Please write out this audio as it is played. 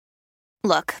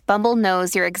Look, Bumble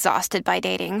knows you're exhausted by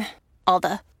dating. All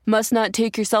the must not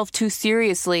take yourself too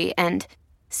seriously and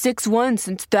 6'1"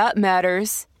 since that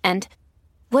matters. And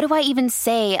what do I even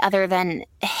say other than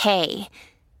hey?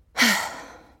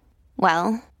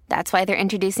 Well, that's why they're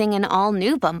introducing an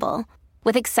all-new Bumble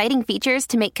with exciting features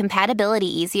to make compatibility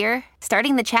easier,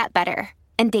 starting the chat better,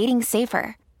 and dating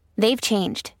safer. They've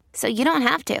changed, so you don't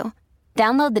have to.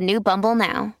 Download the new Bumble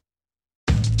now.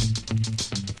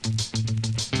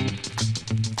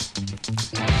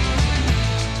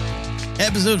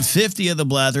 Episode 50 of The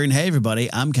Blathering. Hey, everybody,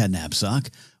 I'm Ken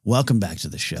Napzok. Welcome back to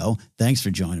the show. Thanks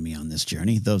for joining me on this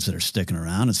journey. Those that are sticking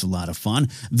around, it's a lot of fun.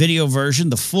 Video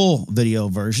version, the full video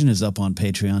version is up on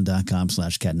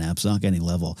patreon.com/KenNapzok. Any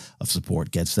level of support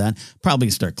gets that.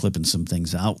 Probably start clipping some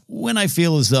things out when I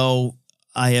feel as though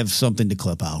I have something to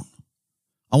clip out.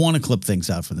 I want to clip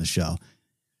things out from the show,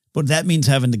 but that means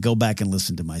having to go back and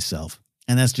listen to myself.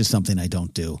 And that's just something I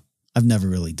don't do. I've never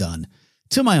really done,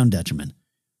 to my own detriment.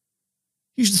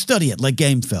 You should study it like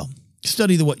game film.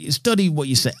 Study what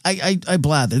you say. I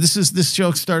blather. This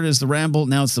show started as The Ramble.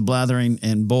 Now it's The Blathering,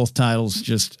 and both titles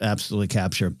just absolutely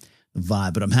capture the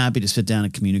vibe. But I'm happy to sit down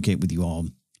and communicate with you all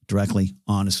directly,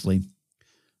 honestly,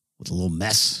 with a little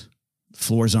mess. The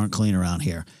floors aren't clean around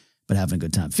here, but having a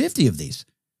good time. 50 of these.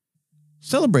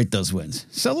 Celebrate those wins.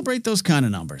 Celebrate those kind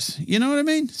of numbers. You know what I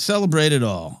mean? Celebrate it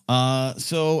all.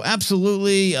 So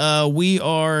absolutely, we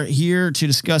are here to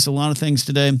discuss a lot of things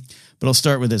today. But I'll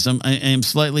start with this. I am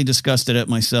slightly disgusted at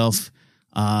myself,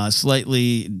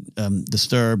 slightly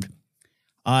disturbed.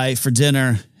 I, for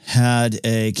dinner, had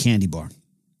a candy bar.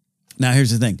 Now,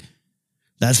 here's the thing.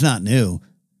 That's not new.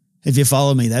 If you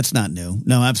follow me, that's not new.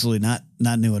 No, absolutely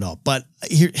not new at all. But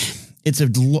here, it's a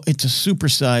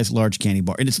supersized large candy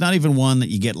bar. And it's not even one that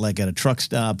you get like at a truck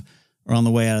stop or on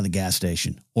the way out of the gas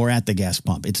station or at the gas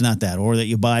pump. It's not that. Or that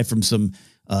you buy from some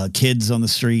kids on the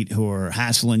street who are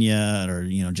hassling you or,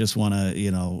 just want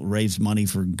to, raise money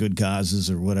for good causes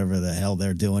or whatever the hell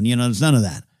they're doing. There's none of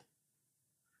that.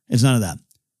 It's none of that.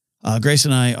 Grace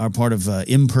and I are part of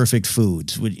Imperfect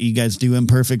Foods. Would you guys do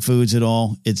Imperfect Foods at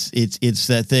all? It's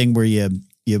that thing where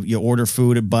you order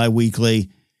food bi-weekly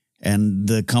and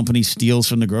the company steals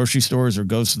from the grocery stores or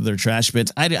goes to their trash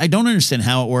bins. I don't understand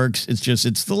how it works.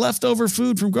 It's the leftover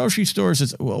food from grocery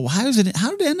stores. How did it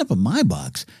end up in my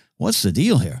box? What's the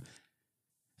deal here?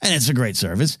 And it's a great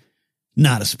service.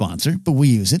 Not a sponsor, but we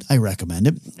use it. I recommend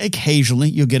it. Occasionally,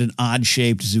 you'll get an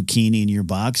odd-shaped zucchini in your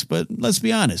box, but let's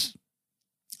be honest.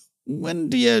 When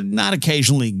do you not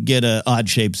occasionally get an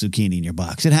odd-shaped zucchini in your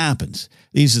box? It happens.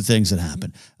 These are things that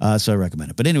happen. So I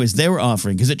recommend it. But anyways, they were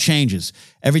offering, because it changes.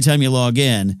 Every time you log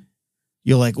in,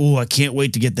 you're like, oh, I can't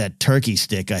wait to get that turkey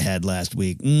stick I had last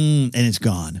week. And it's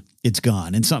gone. It's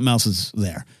gone. And something else is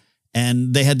there.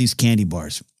 And they had these candy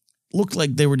bars. Looked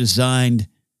like they were designed,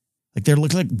 like they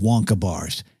looked like Wonka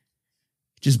bars.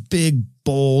 Just big,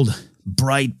 bold,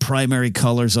 bright primary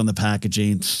colors on the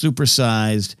packaging,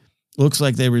 supersized. Looks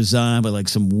like they were designed by like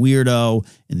some weirdo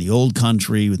in the old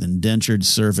country with indentured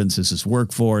servants as his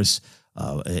workforce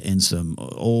in some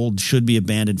old, should-be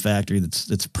abandoned factory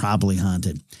that's probably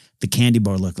haunted. The candy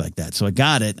bar looked like that. So I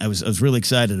got it. I was really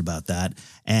excited about that.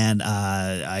 And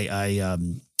I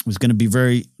was going to be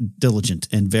very diligent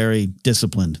and very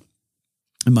disciplined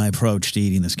in my approach to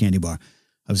eating this candy bar.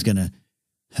 I was going to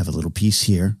have a little piece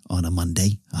here on a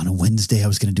Monday. On a Wednesday, I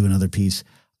was going to do another piece.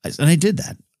 And I did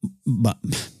that. But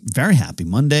very happy.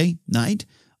 Monday night,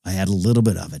 I had a little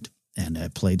bit of it. And I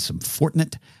played some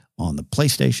Fortnite on the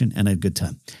PlayStation and I had a good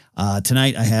time.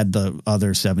 Tonight, I had the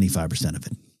other 75% of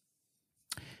it.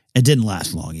 It didn't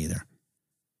last long either.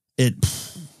 It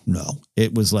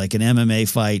was like an MMA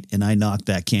fight, and I knocked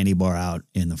that candy bar out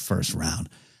in the first round.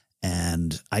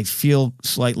 And I feel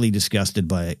slightly disgusted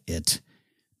by it.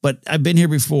 But I've been here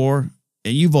before,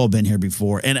 and you've all been here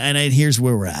before, and here's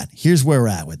where we're at. Here's where we're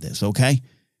at with this, okay?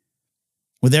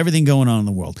 With everything going on in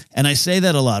the world. And I say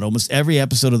that a lot. Almost every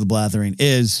episode of The Blathering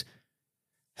is,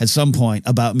 at some point,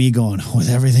 about me going,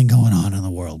 with everything going on in the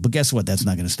world. But guess what? That's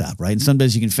not going to stop, right? And some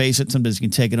days you can face it. Some days you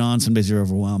can take it on. Some days you're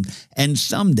overwhelmed. And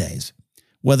some days,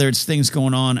 whether it's things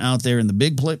going on out there in the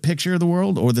big picture of the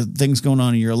world or the things going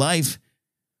on in your life,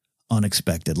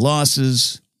 unexpected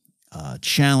losses,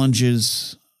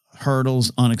 challenges,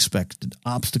 hurdles, unexpected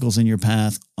obstacles in your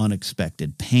path,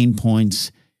 unexpected pain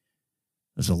points.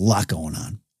 There's a lot going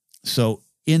on. So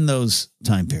in those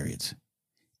time periods,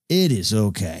 it is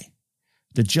okay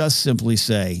to just simply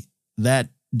say, that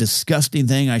disgusting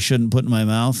thing I shouldn't put in my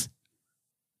mouth,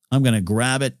 I'm going to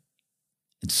grab it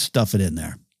and stuff it in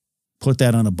there. Put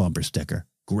that on a bumper sticker.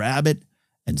 Grab it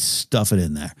and stuff it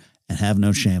in there and have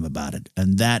no shame about it.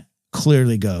 And that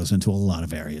clearly goes into a lot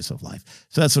of areas of life.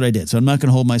 So that's what I did. So I'm not going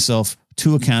to hold myself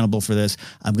too accountable for this.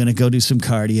 I'm going to go do some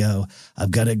cardio.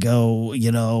 I've got to go,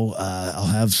 I'll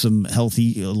have some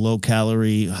healthy, low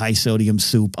calorie, high sodium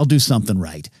soup. I'll do something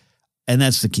right. And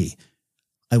that's the key.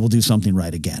 I will do something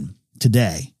right again.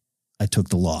 Today, I took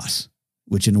the loss,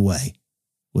 which in a way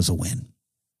was a win.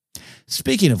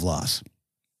 Speaking of loss,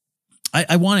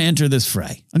 I want to enter this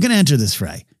fray. I'm going to enter this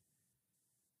fray.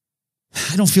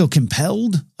 I don't feel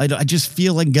compelled. I just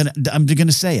feel like I'm going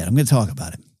to say it. I'm going to talk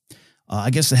about it. I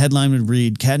guess the headline would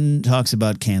read, Ken talks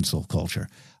about cancel culture.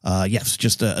 Yes,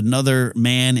 just another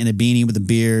man in a beanie with a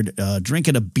beard,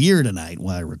 drinking a beer tonight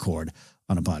while I record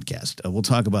on a podcast. We'll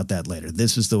talk about that later.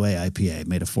 This is the way IPA.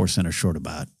 Made a 4-center short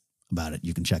about it.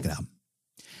 You can check it out.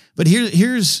 But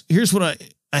here's what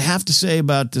I have to say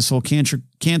about this whole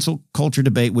cancel culture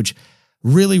debate, which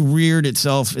really reared its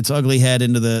ugly head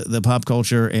into the pop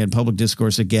culture and public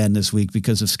discourse again this week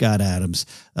because of Scott Adams,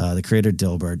 the creator of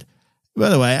Dilbert. By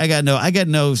the way, I got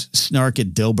no snark at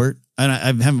Dilbert. And I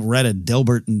haven't read a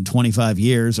Dilbert in 25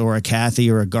 years or a Kathy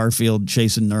or a Garfield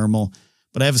chasing Nermal.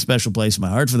 But I have a special place in my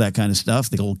heart for that kind of stuff,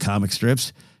 the old comic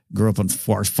strips. Grew up on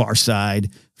Far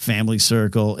Side, Family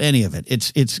Circle, any of it.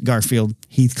 It's Garfield,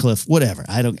 Heathcliff, whatever.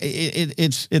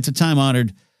 It's a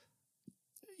time-honored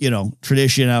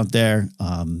tradition out there,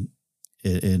 and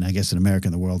I guess in America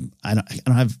and the world. I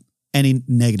don't have any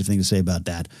negative thing to say about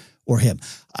that or him.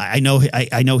 I know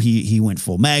he went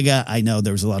full MAGA. I know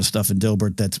there was a lot of stuff in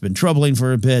Dilbert that's been troubling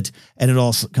for a bit, and it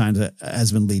also kind of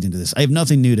has been leading to this. I have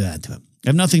nothing new to add to him. I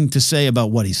have nothing to say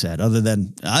about what he said other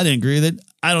than I didn't agree with it.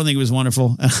 I don't think it was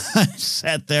wonderful. I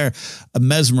sat there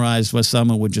mesmerized when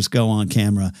someone would just go on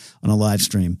camera on a live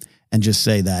stream and just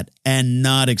say that and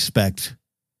not expect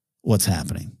what's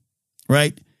happening,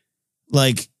 right?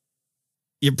 Like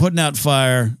you're putting out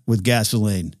fire with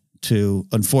gasoline to,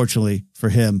 unfortunately for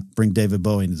him, bring David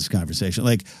Bowie into this conversation,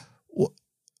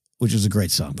 which is a great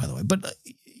song, by the way. But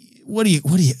what do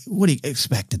you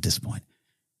expect at this point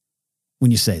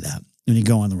when you say that? When you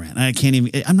go on the rant,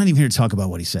 I'm not even here to talk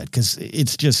about what he said because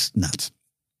it's just nuts.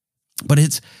 But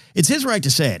it's his right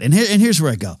to say it, and here's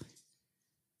where I go.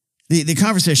 The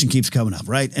conversation keeps coming up,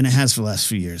 right? And it has for the last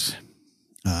few years.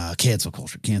 Cancel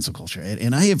culture,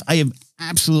 and I have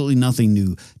absolutely nothing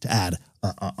new to add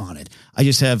on it. I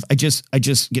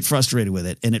just get frustrated with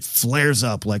it, and it flares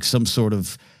up like some sort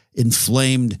of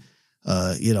inflamed,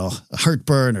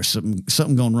 heartburn or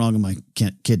something going wrong in my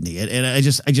kidney, and I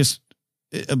just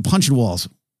punching walls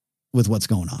with what's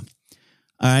going on.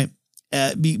 All right.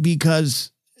 Because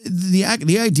the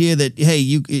idea that, hey,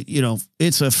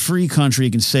 it's a free country.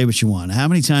 You can say what you want. How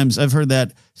many times I've heard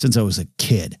that since I was a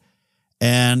kid.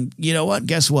 And you know what?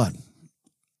 Guess what?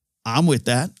 I'm with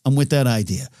that. I'm with that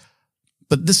idea.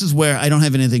 But this is where I don't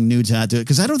have anything new to add to it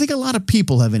because I don't think a lot of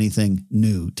people have anything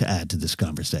new to add to this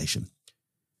conversation.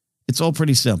 It's all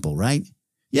pretty simple, right?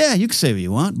 Yeah, you can say what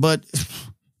you want, but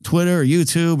Twitter or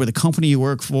YouTube or the company you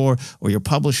work for or your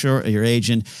publisher or your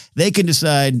agent, they can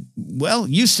decide, well,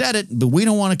 you said it, but we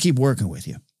don't want to keep working with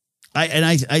you.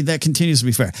 I that continues to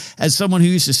be fair. As someone who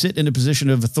used to sit in a position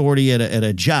of authority at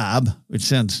a job, which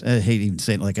sounds, I hate even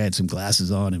saying it, like I had some glasses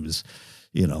on and was,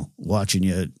 watching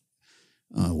you,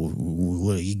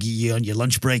 you on your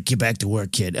lunch break, get back to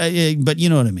work, kid. But you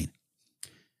know what I mean.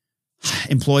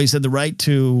 Employees had the right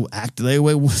to act the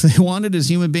way they wanted as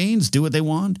human beings, do what they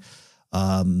want.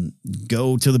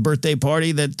 Go to the birthday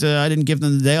party that I didn't give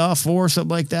them the day off for, something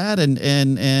like that. And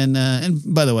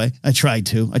by the way, I tried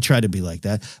to be like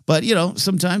that. But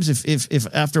sometimes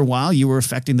if after a while you were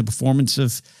affecting the performance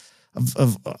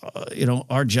of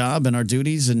our job and our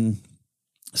duties and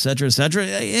et cetera,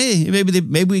 hey,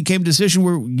 maybe we came to a decision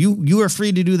where you are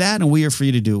free to do that and we are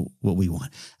free to do what we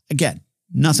want. Again,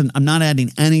 nothing. I'm not adding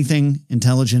anything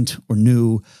intelligent or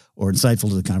new or insightful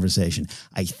to the conversation.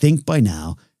 I think by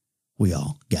now we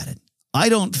all get it. I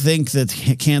don't think that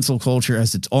cancel culture,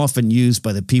 as it's often used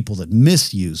by the people that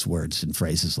misuse words and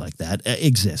phrases like that,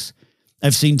 exists.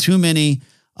 I've seen too many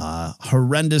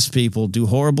horrendous people do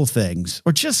horrible things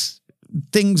or just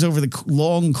things over the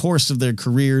long course of their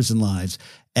careers and lives.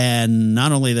 And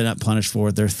not only they're not punished for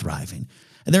it, they're thriving.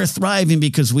 And they're thriving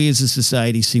because we as a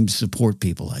society seem to support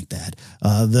people like that.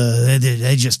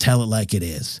 They just tell it like it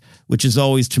is, which is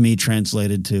always to me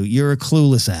translated to you're a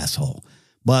clueless asshole.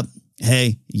 But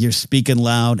hey, you're speaking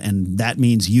loud, and that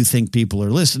means you think people are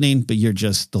listening, but you're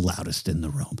just the loudest in the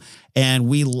room. And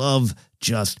we love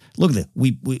just look at it.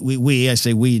 We I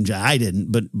say we, and I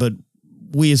didn't, but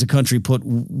we as a country put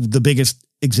the biggest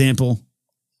example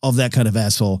of that kind of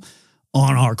asshole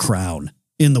on our crown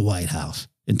in the White House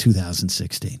in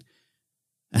 2016.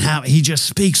 And how he just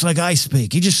speaks like I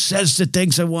speak. He just says the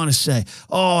things I want to say.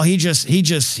 Oh, he just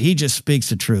speaks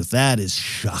the truth. That is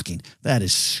shocking. That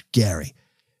is scary.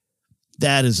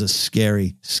 That is a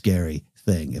scary, scary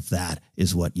thing if that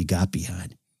is what you got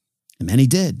behind. And many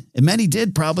did. And many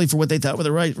did probably for what they thought were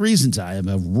the right reasons. I am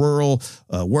a rural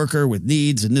worker with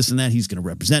needs and this and that. He's going to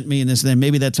represent me and this and that.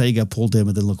 Maybe that's how you got pulled in,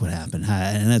 but then look what happened.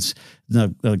 And that's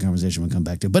another conversation we'll come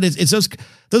back to. But it's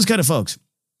those kind of folks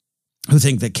who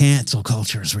think that cancel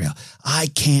culture is real. I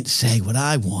can't say what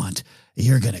I want.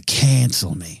 You're going to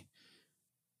cancel me.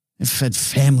 I've had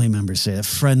family members say that,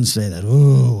 friends say that.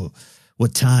 Oh,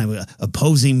 what time?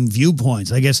 Opposing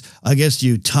viewpoints. I guess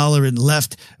you tolerant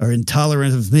left are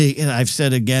intolerant of me. And I've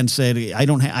said again,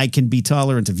 I can be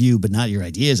tolerant of you, but not your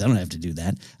ideas. I don't have to do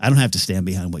that. I don't have to stand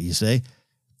behind what you say.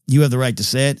 You have the right to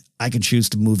say it. I can choose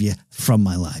to move you from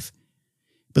my life.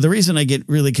 But the reason I get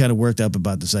really kind of worked up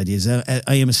about this idea is that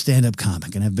I am a stand-up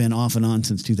comic and have been off and on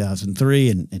since 2003,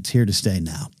 and it's here to stay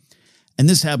now. And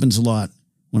this happens a lot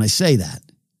when I say that.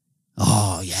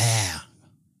 Oh, yeah.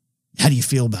 How do you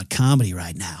feel about comedy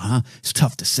right now, huh? It's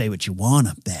tough to say what you want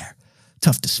up there.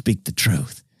 Tough to speak the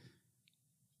truth.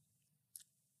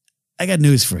 I got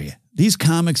news for you. These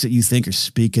comics that you think are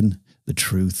speaking the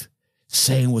truth,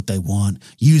 saying what they want,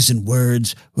 using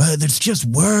words, well, it's just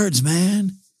words,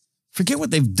 man. Forget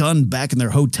what they've done back in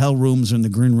their hotel rooms or in the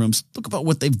green rooms. Look about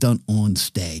what they've done on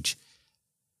stage.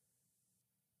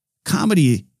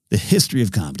 Comedy, the history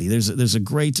of comedy. There's a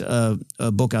great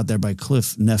book out there by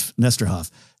Cliff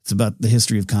Nesterhoff. It's about the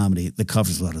history of comedy that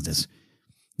covers a lot of this.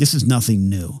 This is nothing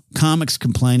new. Comics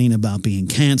complaining about being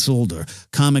canceled or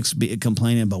comics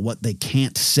complaining about what they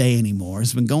can't say anymore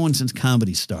has been going since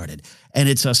comedy started. And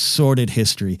it's a sordid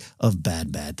history of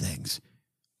bad things.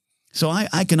 So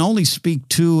I can only speak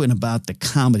to and about the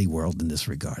comedy world in this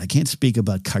regard. I can't speak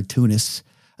about cartoonists.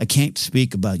 I can't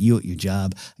speak about you at your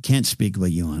job. I can't speak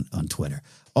about you on Twitter.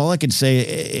 All I can say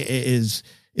is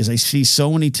I see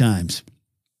so many times,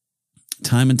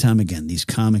 time and time again, these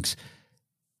comics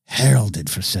heralded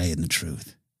for saying the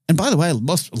truth. And by the way, a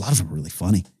lot of them are really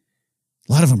funny.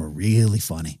 A lot of them are really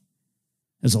funny.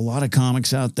 There's a lot of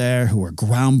comics out there who are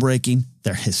groundbreaking.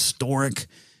 They're historic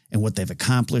and what they've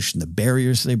accomplished and the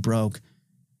barriers they broke.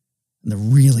 And they're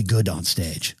really good on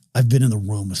stage. I've been in the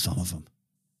room with some of them.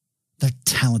 They're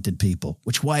talented people,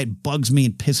 which is why it bugs me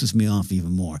and pisses me off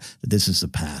even more that this is the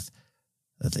path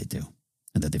that they do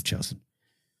and that they've chosen.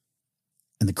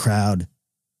 And the crowd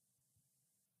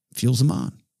fuels them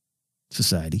on.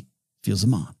 Society fuels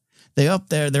them on. They're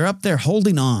up there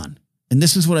holding on. And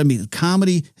this is what I mean.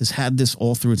 Comedy has had this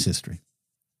all through its history.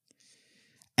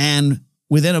 And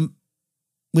within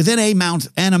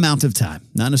an amount of time,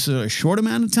 not necessarily a short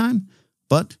amount of time,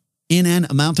 but in an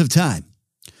amount of time,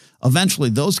 eventually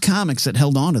those comics that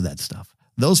held on to that stuff,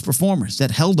 those performers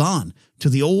that held on to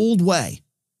the old way,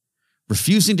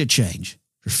 refusing to change,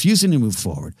 refusing to move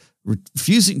forward,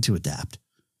 refusing to adapt,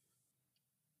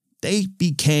 they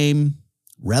became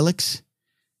relics.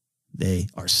 They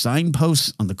are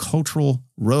signposts on the cultural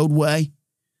roadway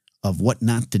of what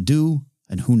not to do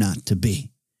and who not to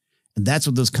be. And that's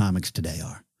what those comics today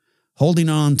are. Holding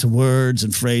on to words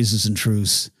and phrases and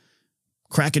truths,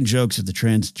 cracking jokes at the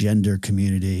transgender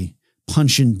community,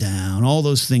 punching down, all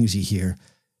those things you hear.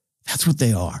 That's what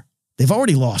they are. They've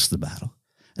already lost the battle.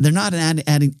 And they're not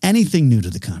adding anything new to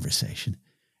the conversation.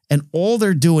 And all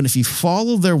they're doing, if you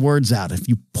follow their words out, if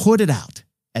you put it out,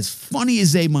 as funny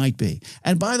as they might be.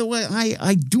 And by the way,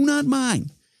 I do not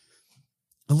mind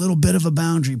a little bit of a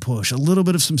boundary push, a little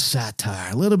bit of some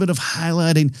satire, a little bit of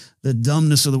highlighting the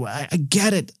dumbness of the way. I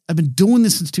get it. I've been doing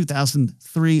this since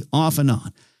 2003, off and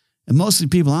on. And most of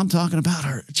the people I'm talking about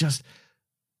are just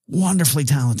wonderfully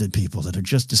talented people that are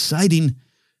just deciding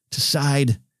to side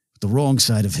with the wrong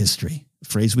side of history. A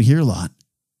phrase we hear a lot,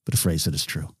 but a phrase that is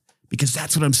true. Because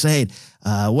that's what I'm saying.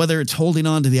 Whether it's holding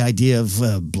on to the idea of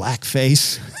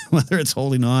blackface, whether it's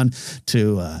holding on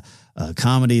to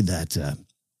comedy that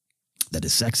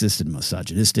is sexist and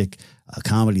misogynistic,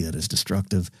 comedy that is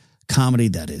destructive, comedy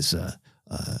that is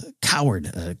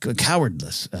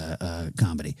cowardless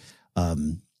comedy,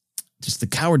 just the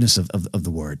cowardness of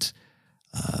the words,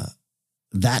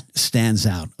 that stands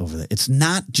out over there. It's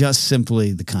not just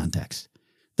simply the context.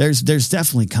 There's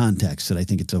definitely context that I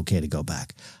think it's okay to go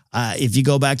back. If you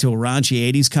go back to a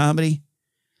raunchy 80s comedy,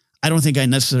 I don't think I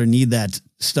necessarily need that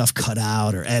stuff cut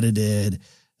out or edited.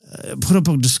 Put up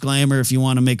a disclaimer if you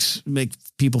want to make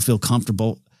people feel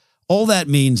comfortable. All that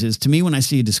means is, to me, when I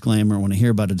see a disclaimer, when I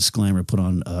hear about a disclaimer put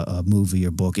on a movie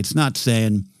or book, it's not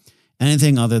saying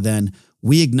anything other than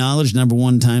we acknowledge, number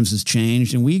one, times has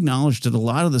changed, and we acknowledge that a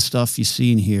lot of the stuff you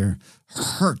see in here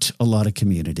hurt a lot of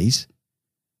communities.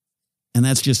 And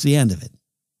that's just the end of it.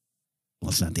 Well,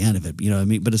 it's not the end of it, you know what I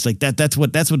mean? But it's like that's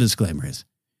what a disclaimer is.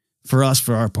 For us,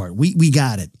 for our part. We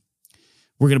got it.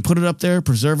 We're going to put it up there,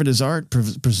 preserve it as art,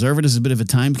 preserve it as a bit of a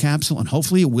time capsule, and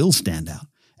hopefully it will stand out.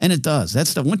 And it does. That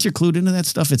stuff, once you're clued into that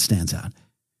stuff, it stands out.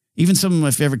 Even some of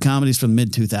my favorite comedies from the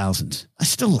mid-2000s. I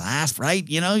still laugh, right?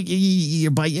 You know, you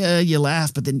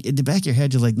laugh, but then in the back of your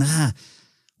head, you're like, nah,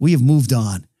 we have moved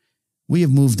on. We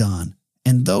have moved on.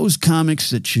 And those comics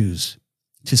that choose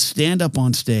to stand up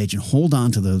on stage and hold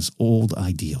on to those old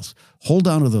ideals, hold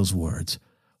on to those words,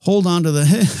 hold on to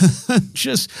the,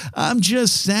 I'm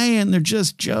just saying, they're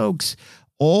just jokes.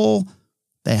 All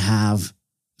they have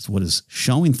is what is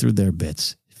showing through their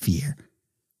bits, fear.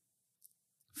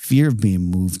 Fear of being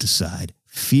moved aside,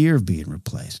 fear of being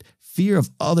replaced, fear of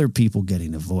other people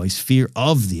getting a voice, fear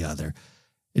of the other,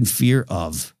 and fear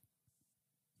of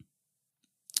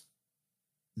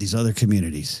these other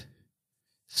communities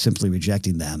simply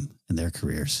rejecting them and their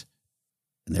careers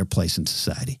and their place in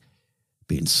society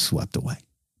being swept away.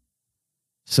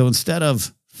 So instead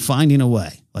of finding a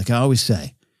way, like I always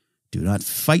say, do not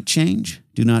fight change,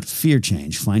 do not fear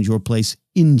change, find your place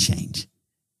in change.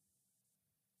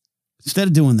 Instead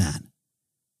of doing that,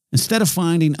 instead of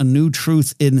finding a new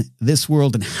truth in this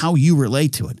world and how you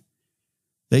relate to it,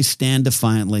 they stand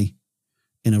defiantly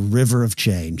in a river of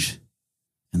change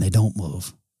and they don't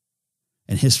move.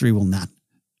 And history will not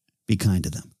be kind to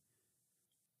them.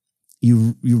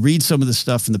 You read some of the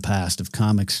stuff from the past of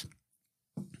comics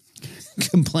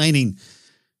complaining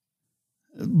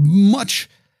much.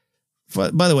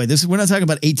 By the way, we're not talking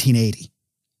about 1880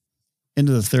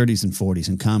 into the 30s and 40s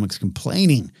and comics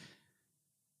complaining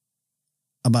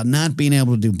about not being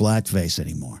able to do blackface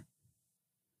anymore.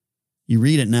 You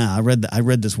read it now. I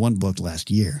read this one book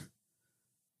last year.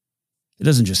 It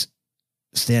doesn't just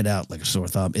stand out like a sore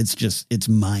thumb. It's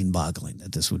mind-boggling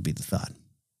that this would be the thought.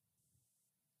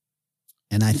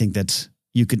 And I think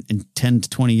you could, in 10 to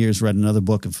 20 years, read another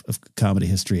book of comedy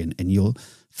history and you'll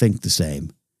think the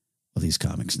same of these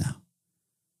comics now.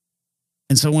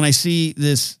 And so when I see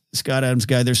this Scott Adams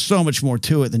guy, there's so much more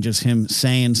to it than just him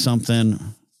saying something.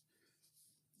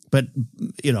 But,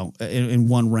 you know, in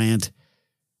one rant,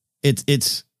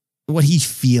 it's what he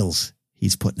feels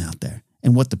he's putting out there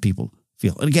and what the people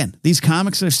feel. And again, these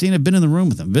comics I've seen have been in the room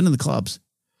with them, been in the clubs.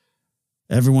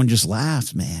 Everyone just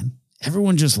laughs, man.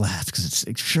 Everyone just laughs because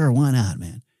it's sure, why not,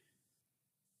 man?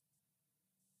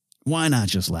 Why not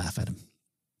just laugh at him?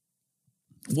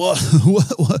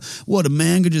 What a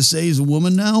man could just say he's a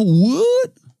woman now?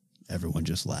 What? Everyone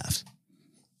just laughs.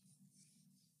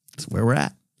 That's where we're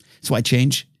at. That's why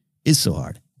change is so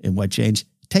hard and why change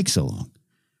takes so long.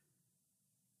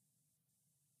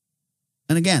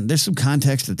 And again, there's some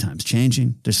context at times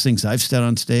changing. There's things I've said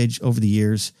on stage over the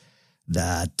years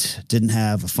that didn't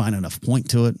have a fine enough point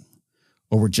to it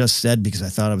or were just said because I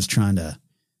thought I was trying to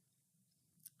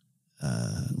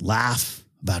laugh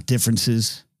about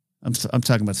differences. I'm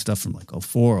talking about stuff from like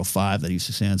 04, 05 that I used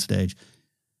to say on stage.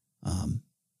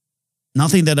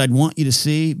 Nothing that I'd want you to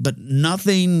see, but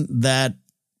nothing that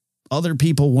other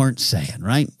people weren't saying,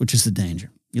 right? Which is the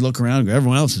danger. You look around and go,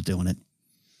 everyone else is doing it.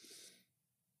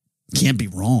 Can't be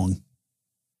wrong.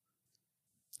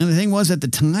 And the thing was, at the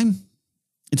time,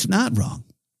 it's not wrong.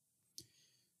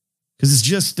 Because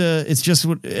it's just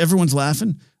what everyone's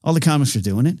laughing. All the comics are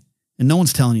doing it. And no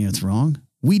one's telling you it's wrong.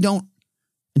 We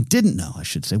didn't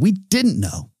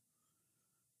know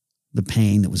the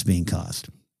pain that was being caused.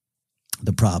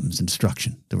 The problems and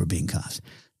destruction that were being caused.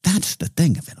 That's the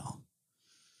thing of it all.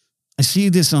 I see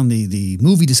this on the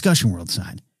movie discussion world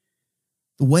side.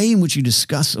 The way in which you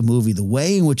discuss a movie, the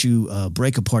way in which you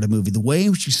break apart a movie, the way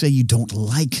in which you say you don't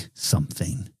like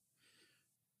something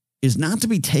is not to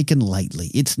be taken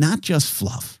lightly. It's not just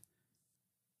fluff.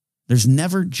 There's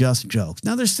never just jokes.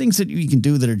 Now, there's things that you can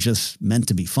do that are just meant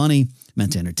to be funny,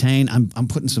 meant to entertain. I'm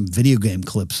putting some video game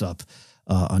clips up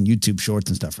on YouTube Shorts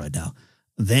and stuff right now.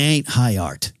 They ain't high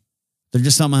art. They're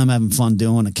just something I'm having fun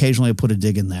doing. Occasionally I put a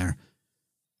dig in there.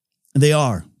 They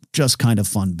are just kind of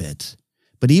fun bits.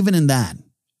 But even in that,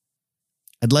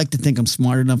 I'd like to think I'm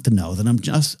smart enough to know that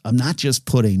I'm not just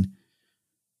putting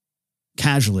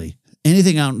casually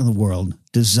anything out in the world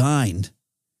designed,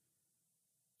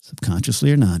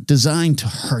 subconsciously or not, designed to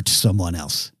hurt someone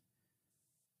else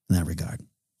in that regard.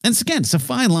 And it's a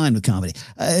fine line with comedy.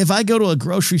 If I go to a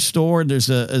grocery store, there's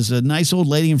a nice old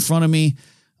lady in front of me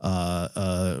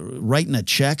writing a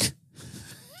check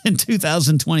in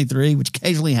 2023, which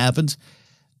occasionally happens.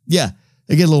 Yeah,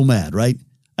 I get a little mad, right?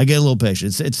 I get a little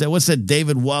patient. It's what's that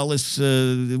David Wallace,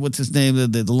 what's his name,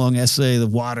 the long essay, the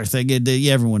water thing.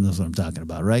 Yeah, everyone knows what I'm talking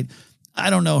about, right? I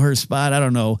don't know her spot. I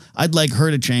don't know. I'd like her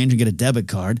to change and get a debit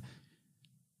card.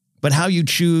 But how you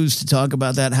choose to talk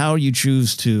about that, how you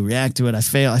choose to react to it, I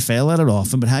fail at it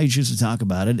often, but how you choose to talk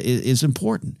about it is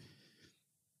important.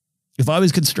 If I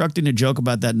was constructing a joke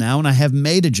about that now, and I have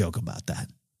made a joke about that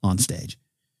on stage,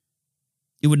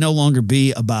 it would no longer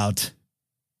be about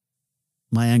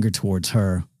my anger towards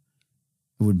her.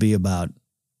 It would be about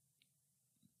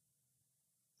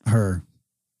her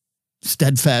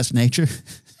steadfast nature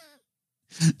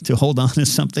to hold on to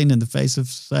something in the face of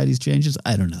society's changes.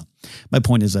 I don't know. My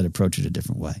point is I'd approach it a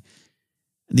different way.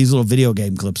 These little video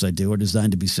game clips I do are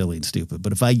designed to be silly and stupid,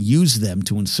 but if I use them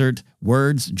to insert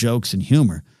words, jokes, and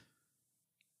humor,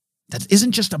 that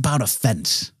isn't just about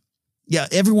offense. Yeah,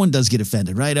 everyone does get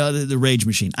offended, right? The rage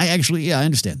machine. I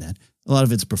understand that. A lot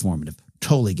of it's performative.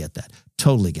 Totally get that.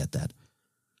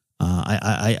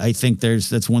 I think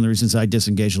that's one of the reasons I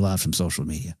disengage a lot from social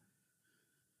media.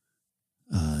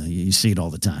 You see it all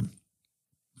the time.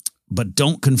 But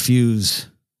don't confuse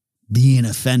being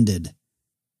offended,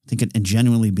 and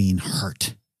genuinely being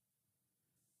hurt.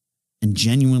 And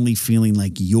genuinely feeling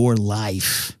like your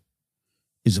life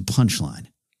is a punchline.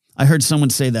 I heard someone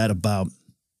say that about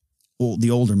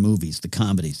the older movies, the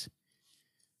comedies.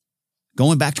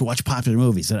 Going back to watch popular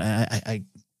movies. I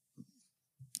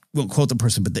won't quote the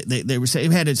person, but they were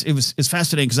saying it's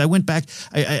fascinating because I went back,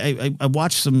 I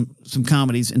watched some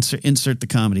comedies, insert the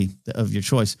comedy of your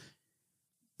choice,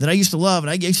 that I used to love,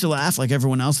 and I used to laugh like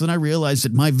everyone else. Then I realized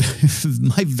that my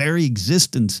very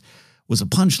existence was a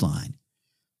punchline.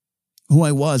 Who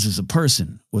I was as a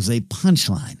person was a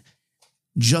punchline,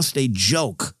 just a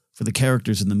joke for the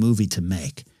characters in the movie to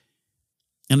make.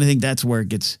 And I think that's where it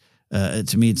gets,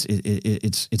 to me,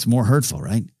 it's more hurtful,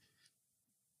 right?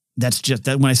 That's just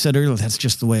that. When I said earlier, that's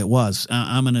just the way it was.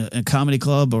 I'm in a comedy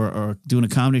club or doing a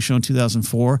comedy show in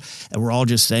 2004, and we're all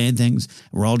just saying things.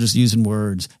 We're all just using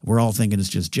words. We're all thinking it's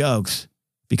just jokes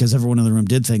because everyone in the room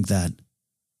did think that.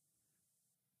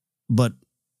 But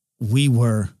we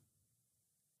were,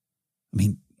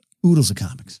 oodles of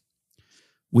comics.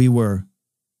 We were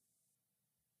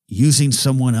using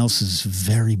someone else's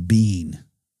very being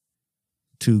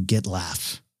to get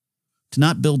laughs. To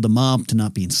not build them up, to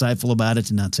not be insightful about it,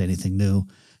 to not say anything new,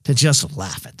 to just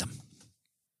laugh at them.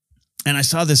 And I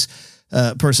saw this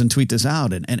person tweet this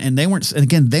out, and they weren't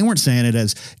saying it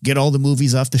as get all the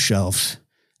movies off the shelves,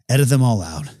 edit them all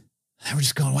out. They were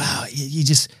just going, wow, you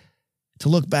just, to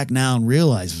look back now and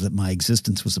realize that my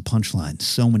existence was a punchline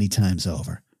so many times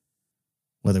over.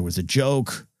 Whether it was a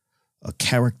joke, a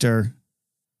character,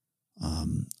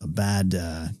 a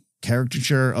bad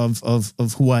caricature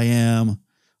of who I am,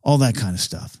 all that kind of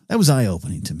stuff. That was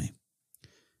eye-opening to me.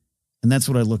 And that's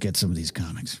what I look at some of these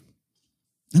comics.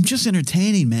 I'm just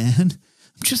entertaining, man.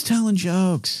 I'm just telling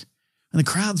jokes. And the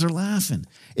crowds are laughing.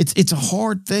 It's a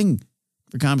hard thing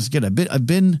for comics to get. I've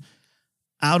been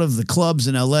out of the clubs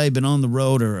in LA, been on the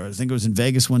road, or I think it was in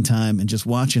Vegas one time, and just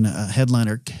watching a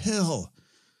headliner kill.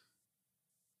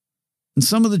 And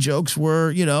some of the jokes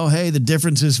were, hey, the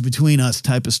differences between us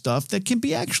type of stuff that can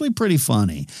be actually pretty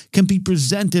funny, can be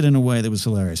presented in a way that was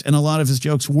hilarious. And a lot of his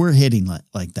jokes were hitting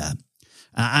like that.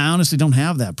 I honestly don't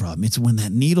have that problem. It's when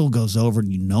that needle goes over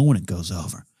and you know when it goes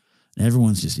over. And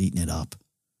everyone's just eating it up.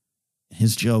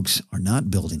 His jokes are not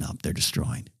building up. They're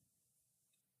destroying.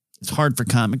 It's hard for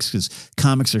comics because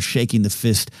comics are shaking the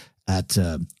fist at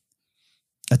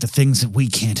the things that we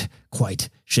can't quite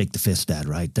shake the fist at,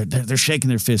 right? They're shaking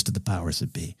their fist at the powers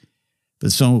that be.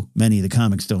 But so many of the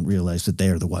comics don't realize that they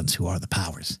are the ones who are the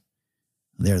powers.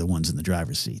 They're the ones in the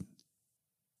driver's seat.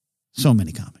 So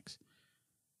many comics.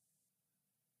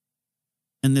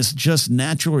 And this just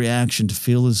natural reaction to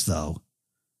feel as though,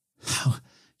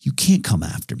 you can't come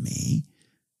after me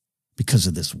because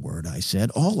of this word I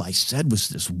said. All I said was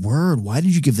this word. Why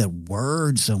did you give that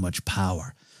word so much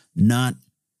power? Not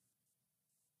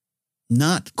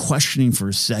questioning for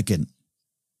a second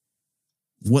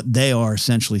what they are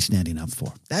essentially standing up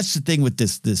for. That's the thing with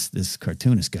this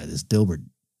cartoonist guy, this Dilbert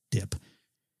dip.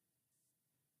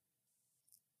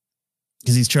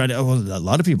 Because he's trying to, a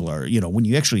lot of people are, when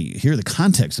you actually hear the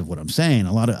context of what I'm saying,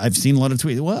 I've seen a lot of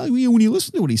tweets. Well, when you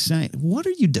listen to what he's saying, what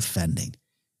are you defending?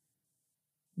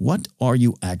 What are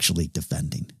you actually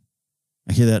defending?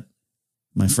 I hear that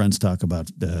my friends talk about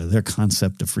their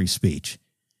concept of free speech.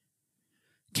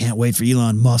 Can't wait for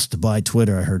Elon Musk to buy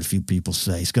Twitter, I heard a few people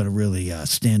say. He's got to really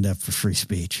stand up for free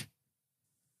speech.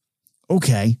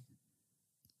 Okay.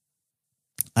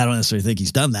 I don't necessarily think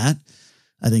he's done that.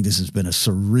 I think this has been a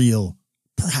surreal,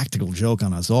 practical joke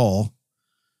on us all.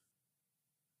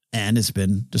 And it's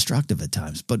been destructive at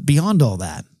times. But beyond all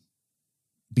that,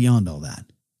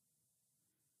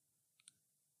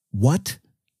 what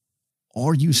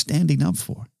are you standing up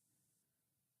for?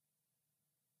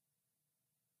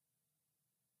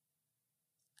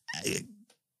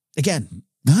 again,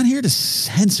 not here to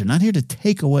censor, not here to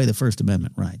take away the First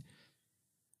Amendment right.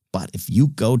 But if you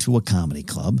go to a comedy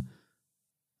club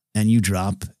and you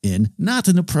drop in, not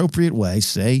an appropriate way,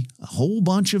 say a whole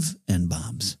bunch of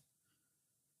N-bombs,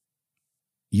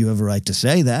 you have a right to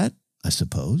say that, I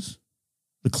suppose.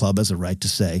 The club has a right to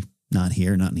say, not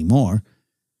here, not anymore.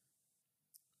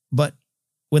 But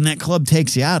when that club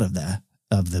takes you out of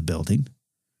the building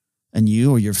and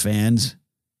you or your fans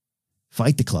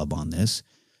fight the club on this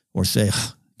or say,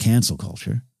 cancel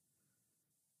culture,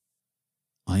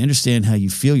 I understand how you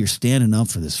feel you're standing up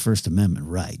for this First Amendment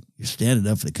right. You're standing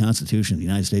up for the Constitution of the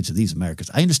United States of these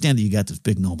Americas. I understand that you got this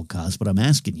big noble cause, but I'm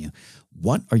asking you,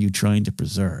 what are you trying to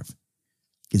preserve?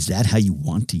 Is that how you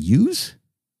want to use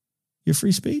your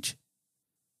free speech?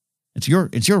 It's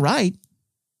your right.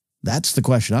 That's the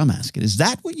question I'm asking. Is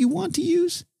that what you want to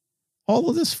use all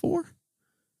of this for?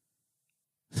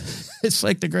 It's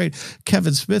like the great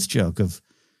Kevin Smith joke of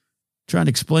trying to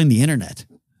explain the internet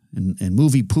and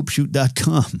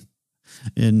moviepoopshoot.com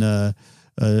and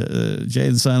Jay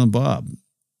and Silent Bob.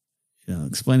 You know,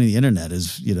 explaining the internet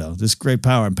is, this great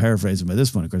power, I'm paraphrasing by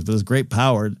this point, of course, but this great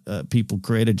power people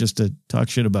created just to talk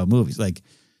shit about movies. Like,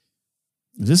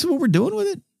 is this what we're doing with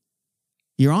it?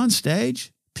 You're on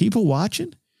stage, people watching,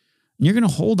 and you're going to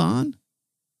hold on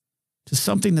to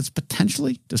something that's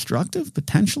potentially destructive,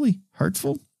 potentially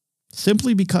hurtful,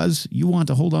 simply because you want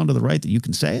to hold on to the right that you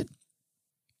can say it?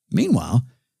 Meanwhile,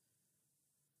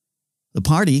 the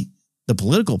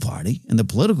political party and the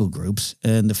political groups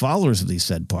and the followers of these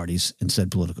said parties and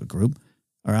said political group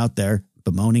are out there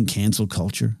bemoaning cancel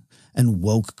culture and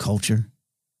woke culture,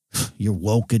 your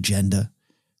woke agenda,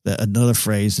 another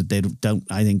phrase that they don't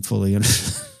I think, fully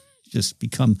understand, just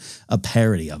become a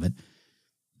parody of it.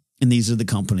 And these are the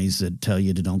companies that tell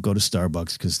you to don't go to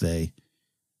Starbucks because they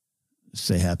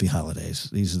say happy holidays.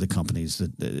 These are the companies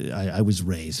that I was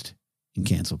raised in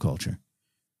cancel culture.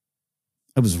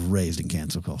 I was raised in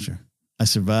cancel culture. I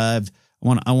survived.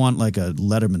 I want like a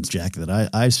Letterman's jacket that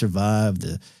I survived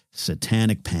the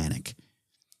satanic panic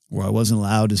where I wasn't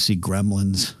allowed to see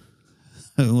Gremlins.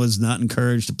 I was not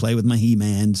encouraged to play with my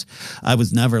He-Mans. I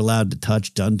was never allowed to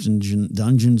touch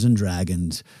Dungeons and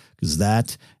Dragons because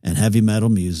that and heavy metal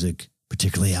music,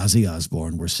 particularly Ozzy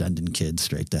Osbourne, were sending kids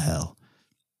straight to hell.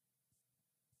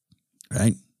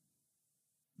 Right?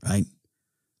 Right?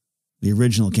 The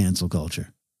original cancel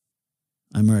culture.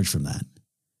 I emerged from that.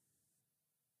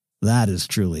 That is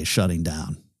truly a shutting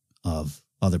down of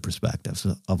other perspectives,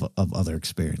 of other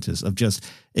experiences, of just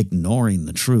ignoring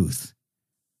the truth,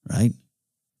 right?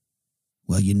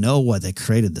 Well, you know why they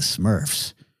created the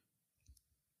Smurfs.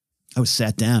 I was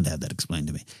sat down to have that explained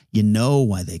to me. You know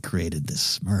why they created the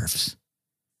Smurfs.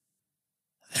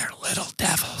 They're little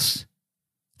devils.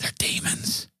 They're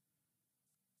demons.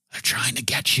 They're trying to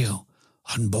get you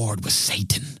on board with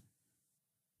Satan.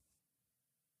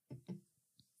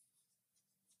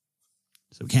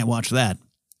 So we can't watch that.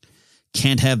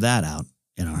 Can't have that out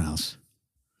in our house.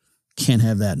 Can't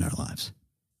have that in our lives.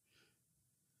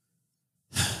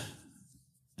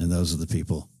 And those are the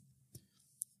people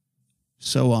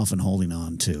so often holding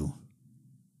on to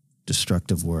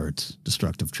destructive words,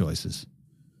 destructive choices.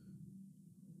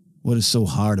 What is so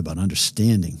hard about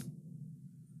understanding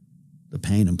the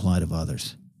pain and plight of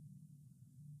others?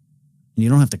 And you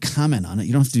don't have to comment on it.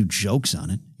 You don't have to do jokes on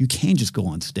it. You can't just go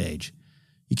on stage.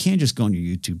 You can't just go on your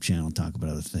YouTube channel and talk about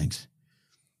other things.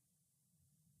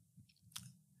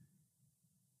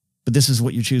 But this is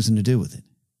what you're choosing to do with it.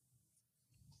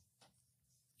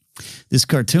 This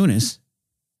cartoonist,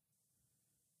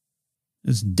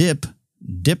 this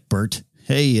Dipbert.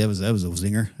 Hey, that was a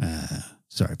zinger.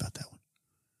 Sorry about that one.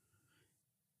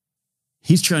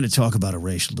 He's trying to talk about a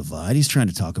racial divide. He's trying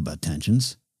to talk about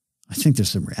tensions. I think there's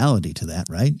some reality to that,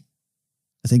 right?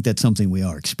 I think that's something we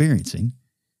are experiencing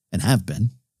and have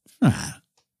been for a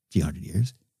few hundred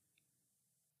years.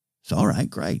 So, all right,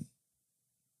 great.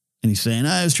 And he's saying,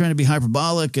 I was trying to be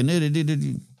hyperbolic and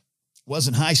it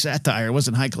wasn't high satire. It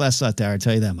wasn't high-class satire, I'll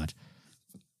tell you that much.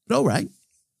 But all right.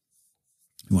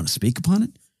 You want to speak upon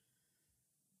it?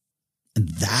 And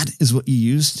that is what you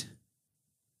used?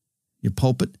 Your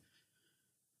pulpit?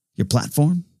 Your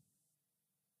platform?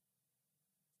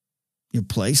 Your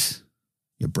place?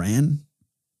 Your brand?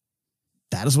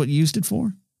 That is what you used it for?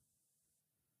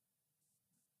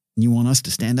 And you want us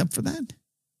to stand up for that?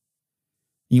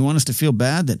 You want us to feel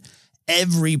bad that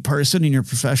every person in your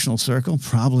professional circle,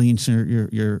 probably in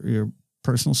your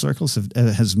personal circles,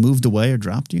 has moved away or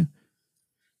dropped you?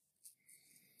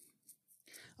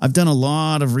 I've done a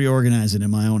lot of reorganizing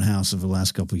in my own house over the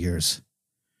last couple of years.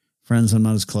 Friends I'm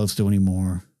not as close to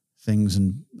anymore. Things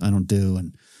I don't do.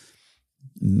 And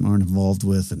aren't involved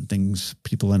with, and things,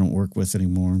 people I don't work with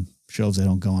anymore, shows I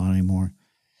don't go on anymore.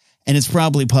 And it's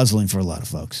probably puzzling for a lot of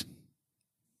folks.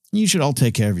 You should all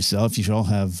take care of yourself. You should all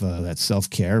have that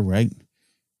self-care, right?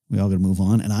 We all got to move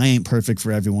on. And I ain't perfect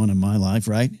for everyone in my life,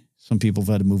 right? Some people have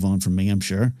had to move on from me, I'm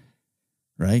sure,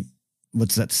 right?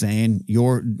 What's that saying?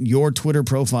 Your Twitter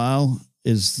profile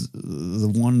is the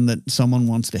one that someone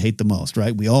wants to hate the most,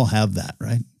 right? We all have that,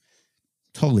 right?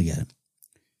 Totally get it.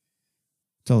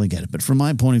 Totally get it. But from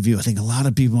my point of view, I think a lot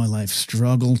of people in my life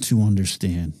struggle to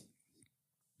understand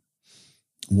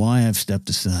why I've stepped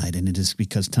aside. And it is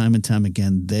because time and time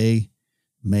again, they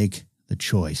make the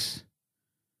choice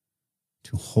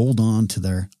to hold on to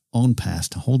their own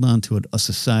past, to hold on to a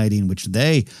society in which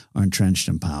they are entrenched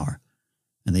in power.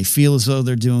 And they feel as though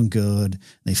they're doing good.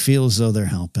 They feel as though they're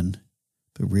helping.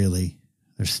 But really,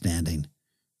 they're standing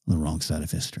on the wrong side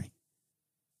of history.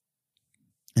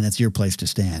 And that's your place to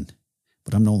stand.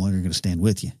 But I'm no longer going to stand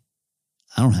with you.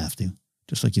 I don't have to,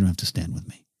 just like you don't have to stand with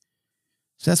me.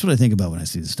 So that's what I think about when I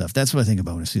see this stuff. That's what I think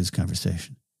about when I see this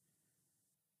conversation.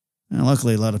 And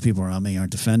luckily, a lot of people around me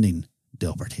aren't defending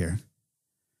Dilbert here.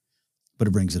 But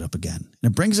it brings it up again.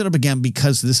 And it brings it up again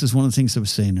because this is one of the things I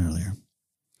was saying earlier.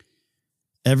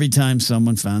 Every time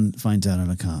someone finds out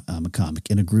I'm a comic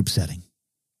in a group setting,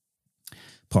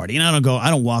 party, and I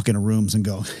don't walk into rooms and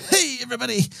go, hey,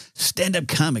 everybody, stand-up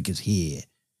comic is here.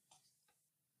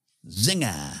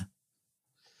 Zinger.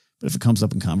 But if it comes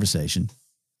up in conversation,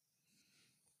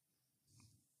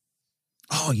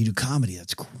 oh, you do comedy.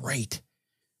 That's great.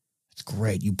 That's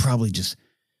great. You probably just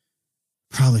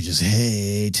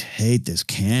hate this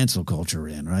cancel culture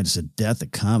in, right? It's the death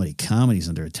of comedy. Comedy's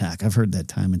under attack. I've heard that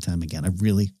time and time again. I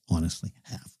really, honestly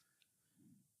have.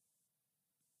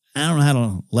 I don't know how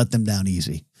to let them down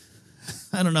easy.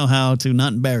 I don't know how to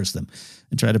not embarrass them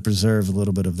and try to preserve a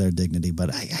little bit of their dignity.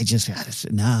 But I just got to say,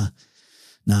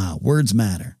 nah, words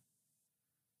matter.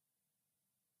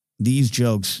 These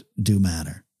jokes do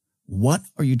matter. What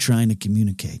are you trying to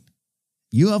communicate?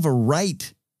 You have a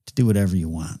right to do whatever you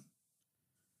want.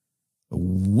 But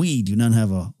we do not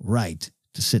have a right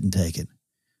to sit and take it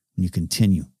when you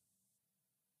continue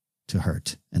to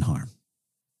hurt and harm.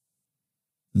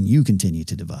 When you continue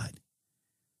to divide.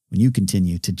 When you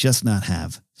continue to just not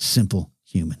have simple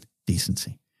human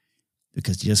decency.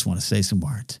 Because you just want to say some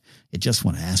words. You just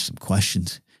want to ask some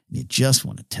questions. And you just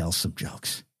want to tell some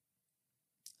jokes.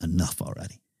 Enough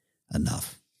already.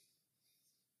 Enough.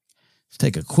 Let's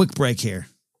take a quick break here.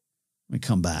 When we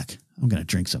come back, I'm going to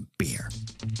drink some beer.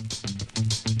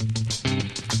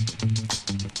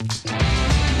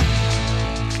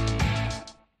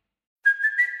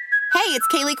 Hey, it's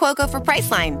Kaylee Cuoco for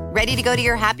Priceline. Ready to go to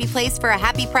your happy place for a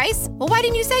happy price? Well, why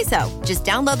didn't you say so? Just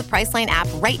download the Priceline app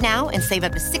right now and save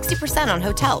up to 60% on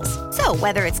hotels. So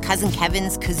whether it's Cousin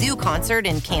Kevin's Kazoo Concert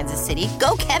in Kansas City,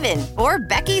 go Kevin, or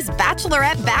Becky's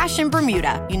Bachelorette Bash in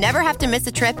Bermuda, you never have to miss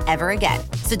a trip ever again.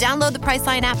 So download the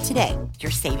Priceline app today.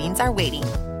 Your savings are waiting.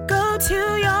 Go to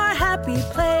your happy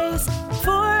place for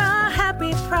a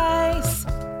happy price.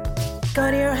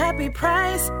 Go to your happy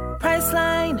price,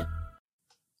 Priceline.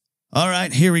 All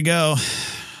right, here we go.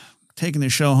 Taking the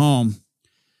show home.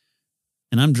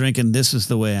 And I'm drinking This Is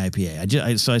the Way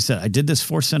IPA. So I said, I did this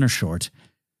 4-center short.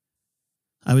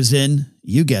 I was in,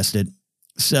 you guessed it,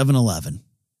 7-Eleven.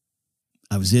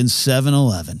 I was in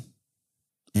 7-Eleven.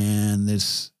 And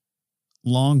this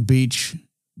Long Beach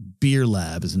Beer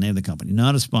Lab is the name of the company.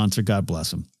 Not a sponsor, God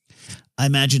bless them. I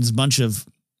imagine it's a bunch of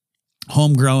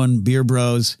homegrown beer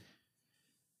bros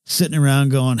sitting around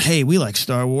going, hey, we like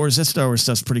Star Wars. That Star Wars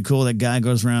stuff's pretty cool. That guy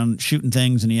goes around shooting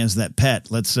things and he has that pet.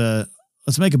 Let's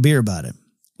make a beer about it.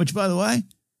 Which, by the way,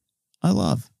 I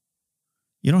love.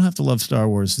 You don't have to love Star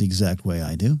Wars the exact way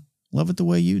I do. Love it the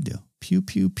way you do. Pew,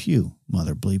 pew, pew,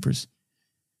 mother bleepers.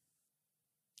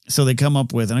 So they come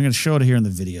up with, and I'm going to show it here in the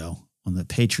video, on the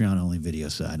Patreon-only video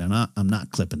side. I'm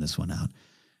not clipping this one out.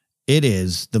 It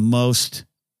is the most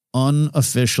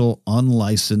unofficial,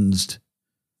 unlicensed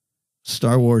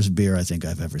Star Wars beer I think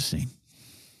I've ever seen.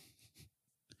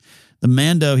 The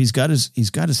Mando, he's got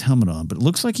his helmet on, but it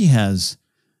looks like he has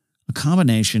a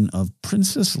combination of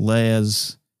Princess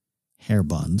Leia's hair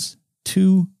buns,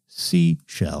 2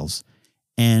 seashells,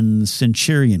 and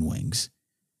Centurion wings.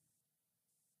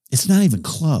 It's not even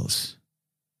close.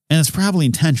 And it's probably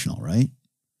intentional, right?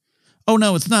 Oh,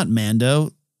 no, it's not Mando.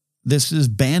 This is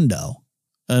Bando,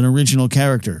 an original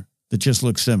character that just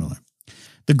looks similar.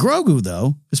 The Grogu,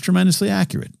 though, is tremendously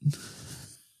accurate.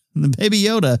 And the Baby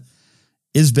Yoda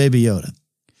is Baby Yoda.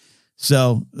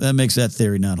 So that makes that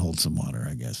theory not hold some water,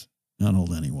 I guess. Not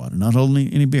hold any water. Not hold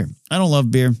any beer. I don't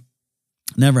love beer.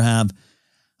 Never have.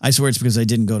 I swear it's because I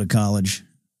didn't go to college.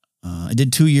 I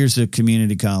did 2 years of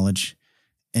community college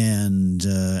and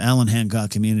Allen Hancock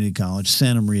Community College,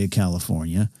 Santa Maria,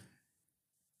 California,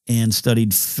 and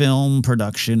studied film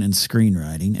production and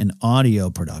screenwriting and audio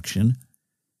production.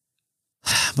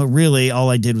 But really, all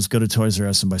I did was go to Toys R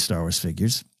Us and buy Star Wars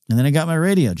figures. And then I got my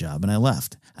radio job and I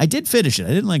left. I did finish it. I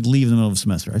didn't leave in the middle of the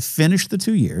semester. I finished the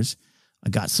 2 years. I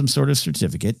got some sort of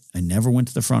certificate. I never went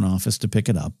to the front office to pick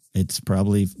it up. It's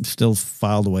probably still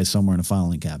filed away somewhere in a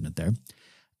filing cabinet there.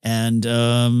 And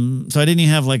so I didn't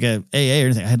even have like a AA or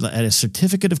anything. I had a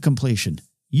certificate of completion.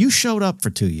 You showed up for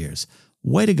 2 years.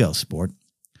 Way to go, sport.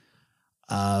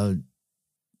 I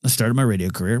started my radio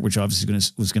career, which obviously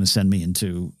was going to send me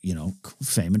into,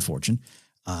 fame and fortune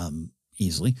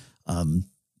easily. And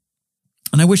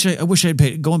I wish I'd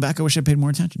paid, going back, I wish I paid more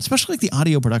attention, especially like the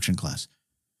audio production class.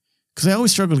 Because I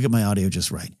always struggle to get my audio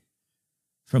just right.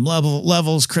 From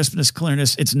levels, crispness,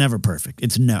 clearness, it's never perfect.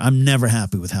 I'm never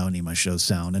happy with how any of my shows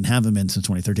sound and haven't been since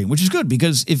 2013, which is good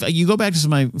because if you go back to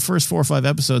my first 4 or 5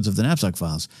 episodes of the Knapsack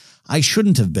Files, I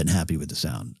shouldn't have been happy with the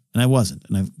sound. And I wasn't.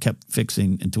 And I kept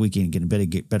fixing and tweaking and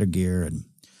getting better gear and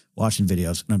watching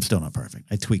videos, and I'm still not perfect.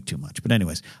 I tweak too much. But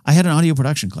anyways, I had an audio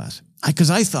production class because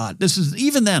I thought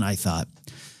I thought,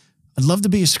 I'd love to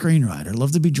be a screenwriter. I'd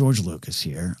love to be George Lucas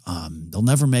here. They'll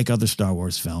never make other Star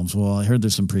Wars films. Well, I heard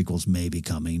there's some prequels maybe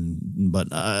coming, but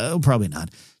probably not.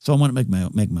 So I want to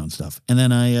make my own stuff. And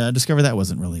then I discovered that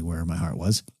wasn't really where my heart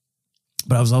was.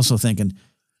 But I was also thinking,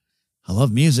 I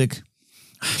love music.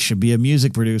 I should be a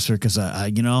music producer because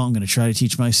I'm going to try to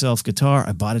teach myself guitar.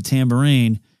 I bought a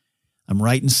tambourine. I'm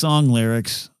writing song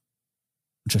lyrics,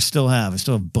 which I still have. I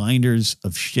still have binders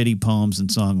of shitty poems and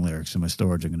song lyrics in my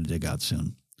storage I'm going to dig out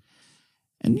soon.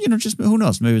 And, just who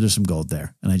knows? Maybe there's some gold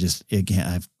there. And I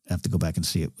have to go back and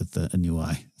see it with a new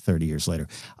eye 30 years later.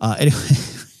 Anyway,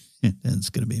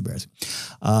 it's going to be embarrassing.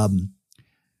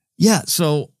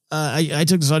 So I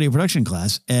took this audio production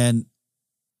class and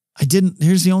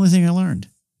here's the only thing I learned.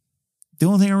 The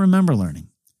only thing I remember learning.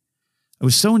 I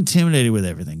was so intimidated with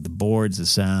everything. The boards, the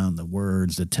sound, the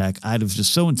words, the tech. I was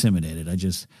just so intimidated.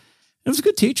 It was a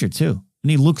good teacher too. And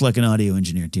he looked like an audio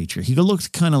engineer teacher. He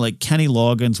looked kind of like Kenny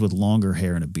Loggins with longer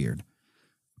hair and a beard.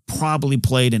 Probably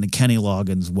played in a Kenny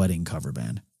Loggins wedding cover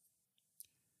band.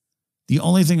 The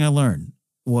only thing I learned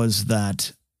was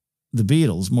that the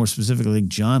Beatles, more specifically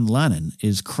John Lennon,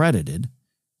 is credited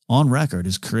on record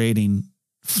as creating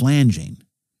flanging.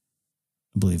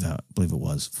 I believe it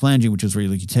was. Flanging, which is where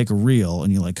you take a reel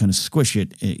and you kind of squish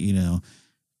it, and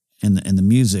the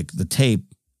music, the tape,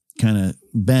 kind of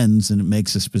bends and it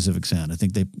makes a specific sound. I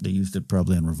think they used it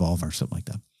probably on Revolver or something like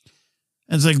that.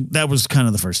 And it's that was kind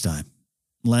of the first time.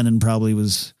 Lennon probably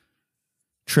was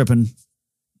tripping,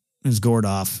 was gored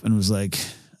off and was like,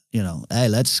 hey,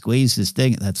 let's squeeze this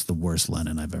thing. That's the worst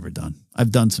Lennon I've ever done.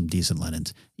 I've done some decent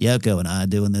Lennons. Yoko and I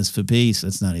doing this for peace.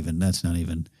 That's not even,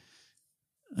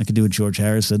 I could do a George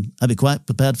Harrison. I'd be quite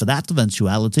prepared for that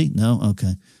eventuality. No?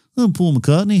 Okay. Oh, Paul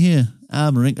McCartney here.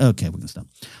 Okay, we're going to stop.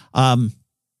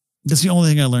 That's the only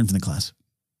thing I learned from the class.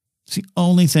 It's the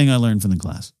only thing I learned from the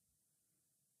class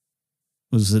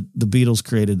was that the Beatles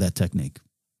created that technique.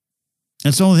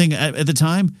 That's the only thing at the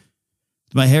time,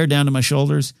 my hair down to my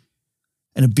shoulders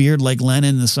and a beard like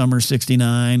Lennon in the summer of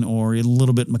 69 or a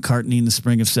little bit McCartney in the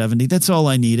spring of 70. That's all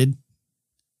I needed.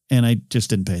 And I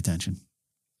just didn't pay attention.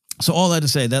 So all that to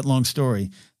say, that long story,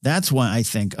 that's why I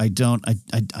think I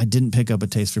didn't pick up a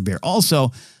taste for beer.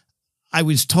 Also, I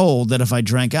was told that if I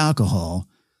drank alcohol,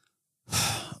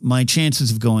 my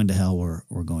chances of going to hell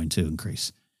were going to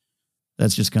increase.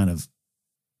 That's just kind of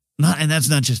not, and that's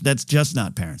just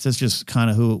not parents. That's just kind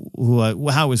of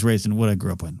how I was raised and what I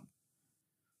grew up in.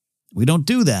 We don't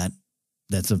do that.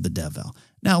 That's of the devil.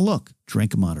 Now look,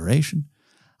 drink in moderation.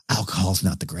 Alcohol's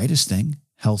not the greatest thing,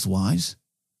 health-wise,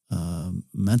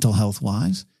 mental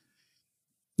health-wise.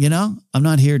 I'm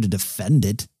not here to defend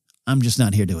it. I'm just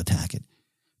not here to attack it.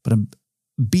 But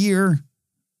beer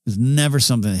is never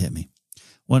something that hit me.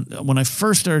 When I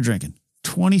first started drinking,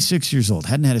 26 years old,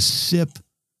 hadn't had a sip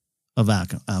of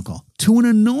alcohol, to an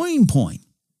annoying point.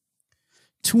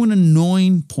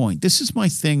 This is my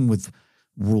thing with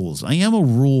rules. I am a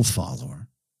rule follower.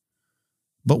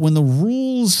 But when the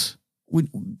rules would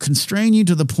constrain you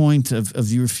to the point of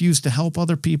you refuse to help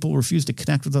other people, refuse to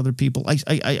connect with other people, I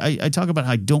talk about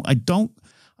how I do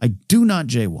not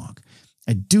jaywalk.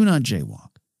 I do not jaywalk.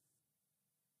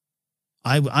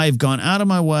 I've gone out of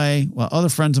my way, while other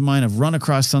friends of mine have run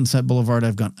across Sunset Boulevard.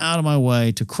 I've gone out of my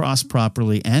way to cross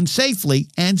properly and safely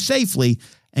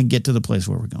and get to the place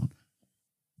where we're going.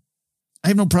 I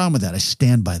have no problem with that. I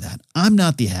stand by that. I'm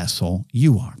not the asshole.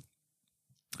 You are.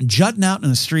 Jutting out in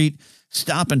the street,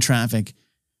 stopping traffic,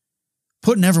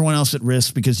 putting everyone else at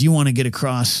risk because you want to get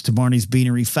across to Barney's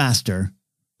Beanery faster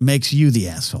makes you the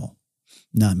asshole,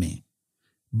 not me.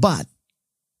 But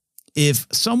if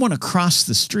someone across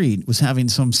the street was having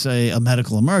say, a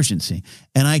medical emergency,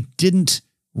 and I didn't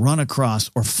run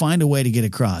across or find a way to get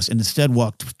across and instead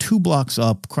walked 2 blocks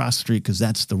up across the street because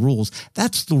that's the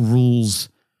rules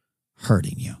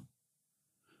hurting you.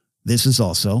 This is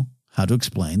also how to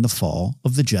explain the fall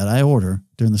of the Jedi Order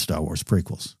during the Star Wars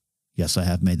prequels. Yes, I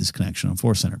have made this connection on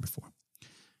Force Center before.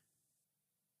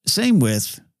 Same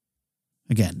with,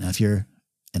 again, now if you're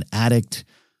an addict,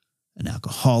 an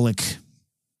alcoholic,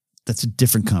 that's a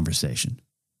different conversation.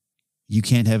 You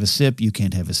can't have a sip, you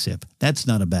can't have a sip. That's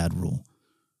not a bad rule,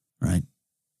 right?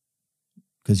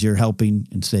 Because you're helping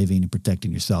and saving and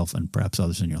protecting yourself and perhaps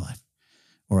others in your life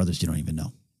or others you don't even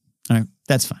know. All right,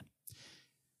 that's fine.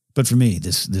 But for me,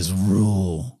 this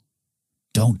rule,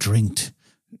 don't drink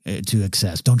to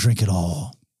excess. Don't drink at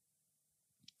all.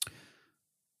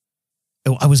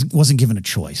 I wasn't given a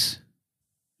choice.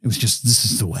 It was just, this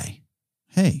is the way.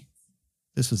 Hey,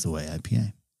 this is the way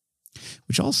IPA.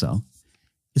 Which also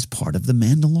is part of the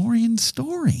Mandalorian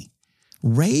story.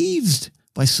 Raised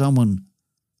by someone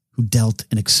who dealt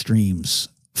in extremes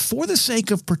for the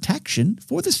sake of protection,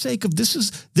 for the sake of this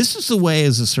is the way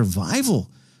as a survival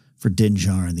for Din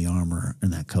Djarin and the armor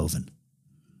and that coven.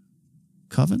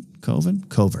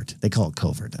 Covert. They call it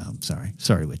covert. I'm sorry.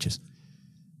 Sorry, witches.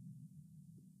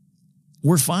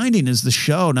 We're finding as the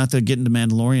show, not to get into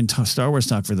Mandalorian Star Wars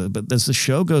talk but as the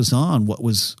show goes on,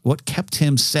 what kept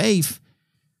him safe,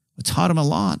 what taught him a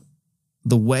lot,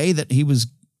 the way that he was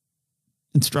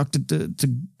instructed to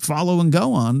follow and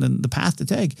go on and the path to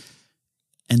take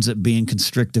ends up being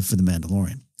constrictive for the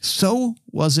Mandalorian. So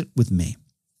was it with me.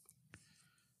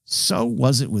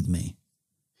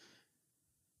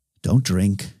 Don't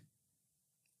drink.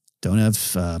 Don't have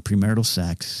premarital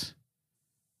sex.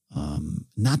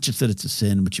 Not just that it's a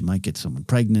sin, but you might get someone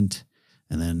pregnant.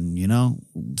 And then,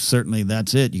 certainly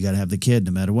that's it. You got to have the kid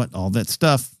no matter what. All that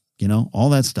stuff, all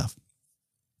that stuff.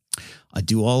 I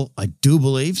do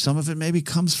believe some of it maybe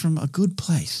comes from a good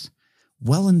place,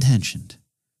 well-intentioned,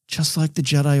 just like the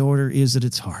Jedi Order is at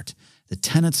its heart. The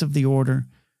tenets of the Order,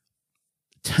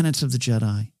 the tenets of the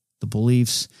Jedi, the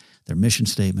beliefs, their mission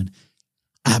statement,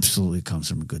 absolutely comes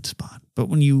from a good spot. But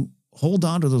when you hold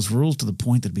on to those rules to the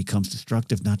point that it becomes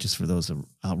destructive, not just for those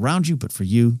around you, but for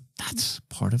you, that's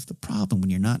part of the problem when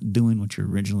you're not doing what you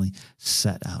originally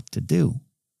set out to do.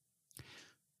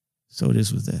 So it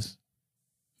is with this.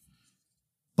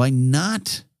 By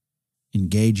not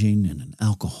engaging in an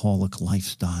alcoholic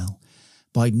lifestyle,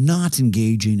 by not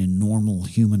engaging in normal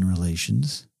human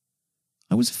relations,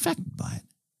 I was affected by it.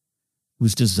 It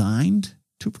was designed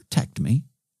to protect me,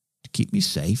 to keep me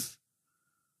safe,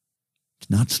 to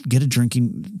not get a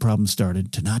drinking problem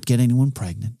started, to not get anyone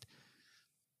pregnant,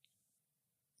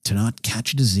 to not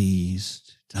catch a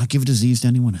disease, to not give a disease to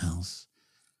anyone else,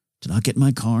 to not get in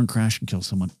my car and crash and kill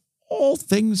someone. All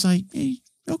things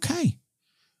okay.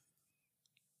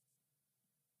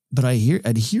 But I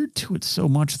adhered to it so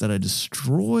much that I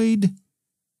destroyed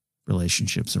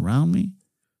relationships around me.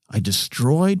 I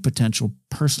destroyed potential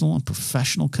personal and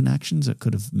professional connections that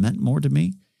could have meant more to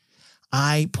me.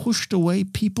 I pushed away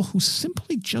people who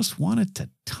simply just wanted to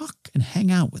talk and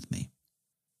hang out with me.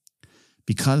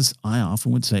 Because I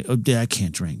often would say, I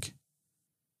can't drink.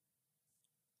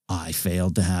 I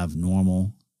failed to have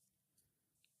normal,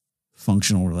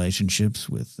 functional relationships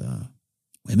with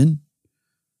women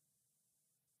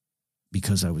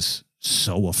because I was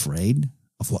so afraid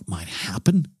of what might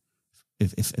happen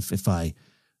if I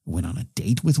went on a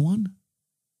date with one,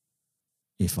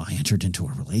 if I entered into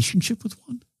a relationship with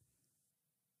one.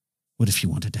 What if she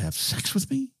wanted to have sex with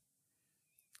me?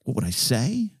 What would I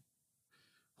say?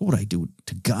 What would I do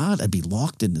to God? I'd be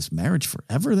locked in this marriage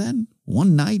forever then?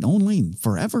 One night only,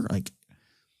 forever? And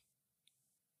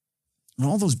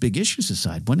all those big issues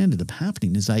aside, what ended up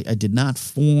happening is I did not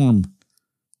form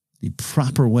the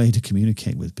proper way to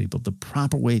communicate with people, the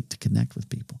proper way to connect with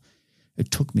people. It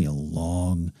took me a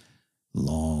long,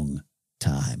 long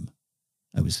time.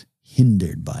 I was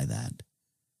hindered by that.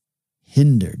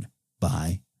 Hindered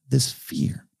by this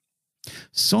fear.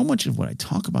 So much of what I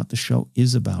talk about the show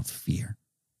is about fear.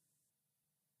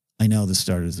 I know this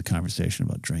started as a conversation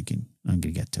about drinking. I'm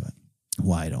going to get to it.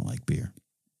 Why I don't like beer.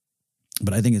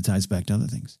 But I think it ties back to other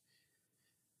things.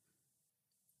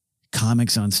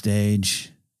 Comics on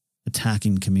stage,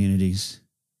 attacking communities.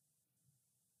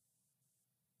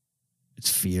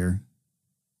 It's fear.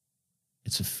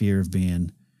 It's a fear of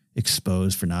being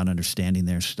exposed for not understanding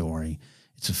their story.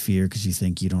 It's a fear because you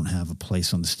think you don't have a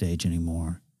place on the stage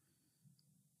anymore.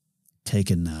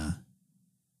 Taking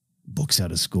books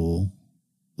out of school,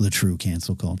 the true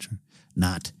cancel culture,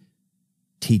 not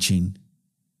teaching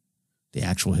the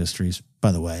actual histories.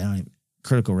 By the way,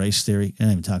 critical race theory, I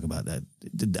don't even talk about that.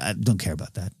 I don't care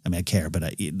about that. I mean, I care,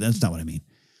 but that's not what I mean.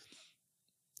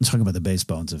 I'm talking about the base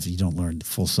bones of you don't learn the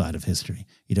full side of history.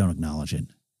 You don't acknowledge it,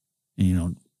 and you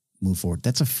don't move forward.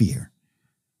 That's a fear.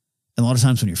 And a lot of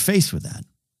times when you're faced with that,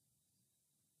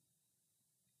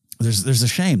 there's a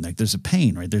shame, like there's a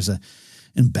pain, right? There's a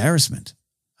embarrassment.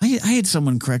 I had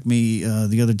someone correct me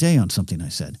the other day on something I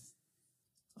said.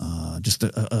 Just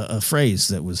a phrase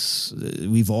that was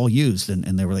we've all used,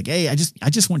 and they were like, "Hey, I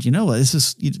just want you to know this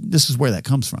is where that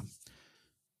comes from."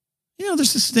 You know,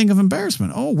 there's this thing of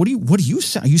embarrassment. Oh, what do you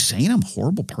say? Are you saying I'm a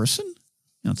horrible person?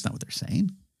 No, it's not what they're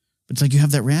saying. But it's like you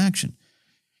have that reaction.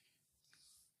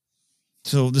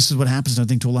 So this is what happens, I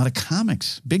think, to a lot of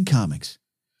comics, big comics.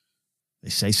 They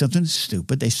say something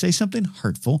stupid. They say something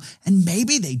hurtful. And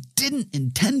maybe they didn't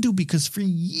intend to because for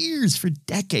years, for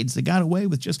decades, they got away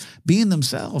with just being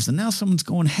themselves. And now someone's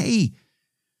going, hey,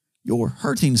 you're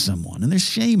hurting someone. And there's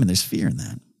shame and there's fear in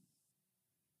that.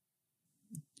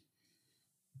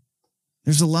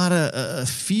 There's a lot of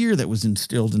fear that was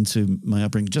instilled into my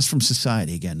upbringing just from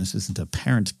society. Again, this isn't a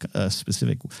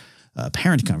parent-specific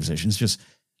parent conversation. It's just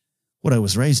what I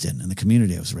was raised in and the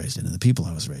community I was raised in and the people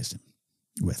I was raised in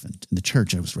with and the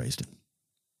church I was raised in.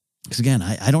 Because again,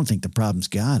 I don't think the problem's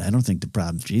God. I don't think the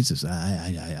problem's Jesus.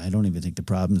 I don't even think the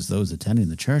problem is those attending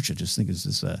the church. I just think it's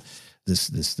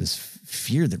this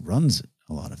fear that runs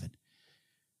a lot of it.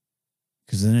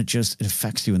 Because then it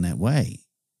affects you in that way.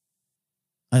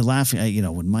 I laugh,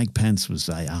 when Mike Pence was,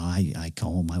 I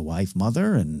call my wife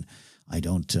mother, and I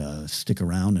don't stick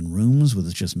around in rooms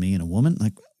with just me and a woman.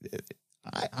 Like,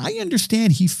 I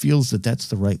understand he feels that that's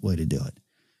the right way to do it.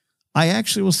 I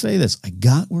actually will say this. I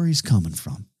got where he's coming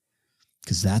from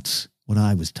because that's what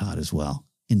I was taught as well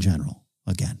in general,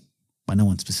 again, by no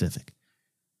one specific.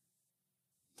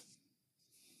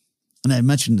 And I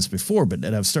mentioned this before, but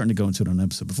I was starting to go into it on an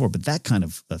episode before, but that kind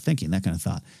of thinking, that kind of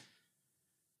thought,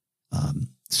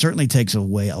 certainly takes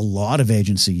away a lot of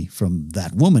agency from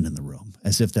that woman in the room,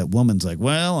 as if that woman's like,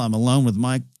 well, I'm alone with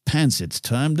Mike Pence. It's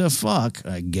time to fuck,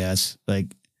 I guess.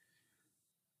 Like,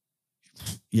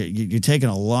 you're taking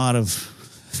a lot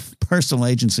of personal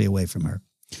agency away from her.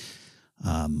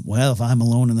 Well, if I'm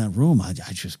alone in that room, I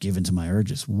just give in to my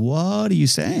urges. What are you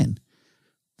saying?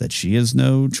 That she has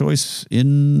no choice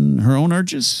in her own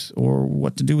urges or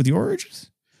what to do with your urges?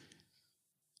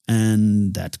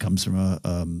 And that comes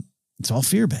from it's all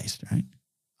fear-based, right?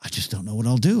 I just don't know what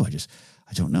I'll do.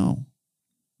 I don't know.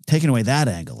 Taking away that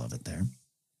angle of it there.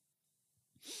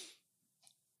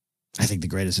 I think the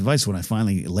greatest advice when I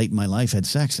finally, late in my life, had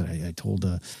sex, I told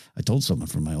someone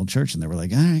from my old church, and they were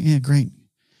like, yeah, great.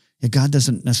 Yeah, God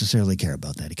doesn't necessarily care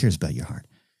about that. He cares about your heart.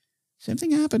 Same thing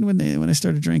happened when I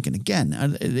started drinking. Again,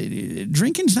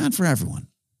 drinking's not for everyone.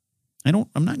 I'm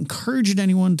not encouraging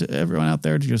everyone out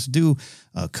there to just do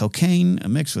cocaine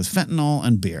mixed with fentanyl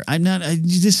and beer.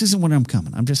 This isn't where I'm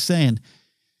coming. I'm just saying,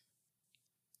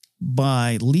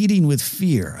 by leading with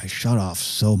fear, I shut off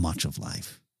so much of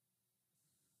life.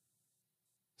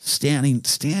 Standing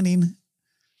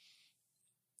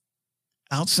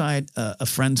outside a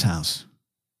friend's house,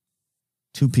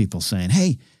 two people saying,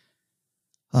 "Hey,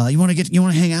 you want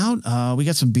to hang out? We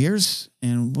got some beers,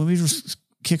 and we just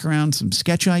kick around some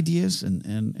sketch ideas,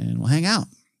 and we'll hang out."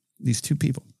 These two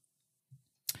people,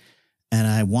 and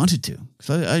I wanted to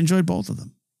because I enjoyed both of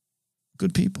them.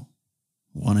 Good people.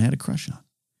 One I had a crush on,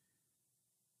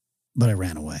 but I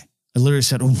ran away. I literally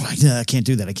said, "Oh, I can't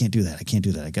do that. I can't do that. I can't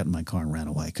do that." I got in my car and ran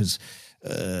away because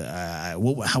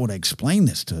how would I explain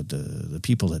this to the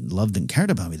people that loved and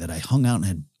cared about me, that I hung out and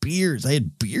had beers? I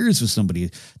had beers with somebody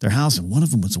at their house, and one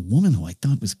of them was a woman who I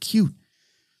thought was cute.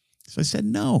 So I said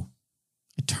no.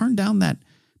 I turned down that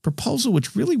proposal,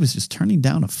 which really was just turning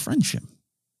down a friendship.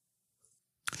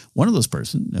 One of those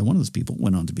people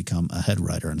went on to become a head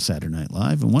writer on Saturday Night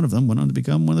Live, and one of them went on to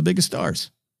become one of the biggest stars.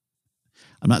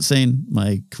 I'm not saying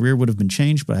my career would have been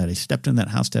changed, but I had stepped in that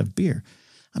house to have beer.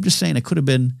 I'm just saying I could have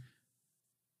been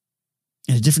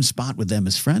in a different spot with them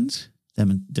as friends, them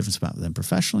in a different spot with them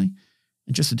professionally,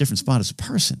 and just a different spot as a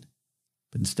person.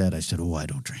 But instead I said, I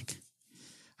don't drink.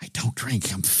 I don't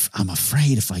drink. I'm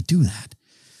afraid if I do that.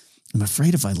 I'm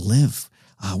afraid if I live.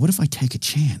 What if I take a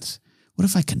chance? What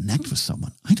if I connect with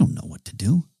someone? I don't know what to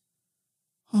do.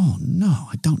 Oh, no,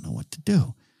 I don't know what to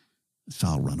do. So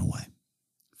I'll run away.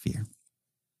 Fear.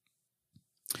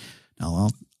 Now,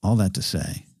 all that to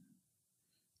say,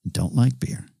 don't like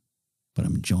beer, but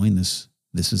I'm enjoying this.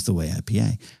 This is the way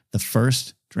IPA. The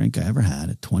first drink I ever had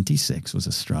at 26 was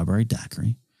a strawberry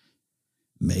daiquiri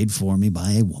made for me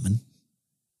by a woman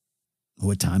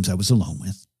who at times I was alone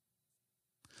with.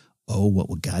 Oh, what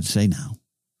would God say now?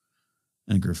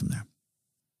 And it grew from there.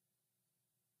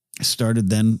 I started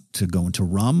then to go into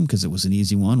rum because it was an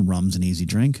easy one. Rum's an easy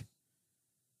drink.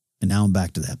 And now I'm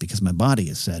back to that because my body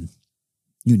has said,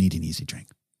 you need an easy drink.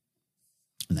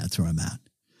 And that's where I'm at.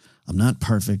 I'm not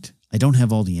perfect. I don't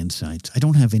have all the insights. I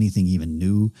don't have anything even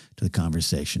new to the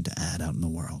conversation to add out in the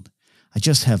world. I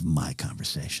just have my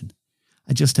conversation.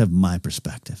 I just have my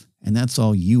perspective. And that's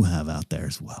all you have out there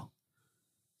as well.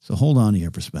 So hold on to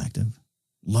your perspective.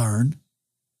 Learn.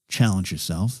 Challenge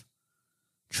yourself.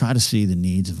 Try to see the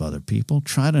needs of other people.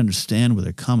 Try to understand where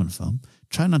they're coming from.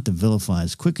 Try not to vilify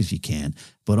as quick as you can.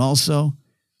 But also,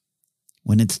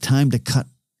 when it's time to cut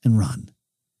and run,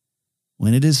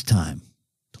 when it is time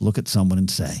to look at someone and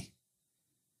say,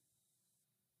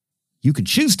 you can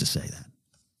choose to say that,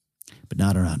 but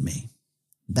not around me.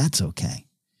 That's okay.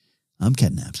 I'm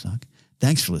Ken Napzok.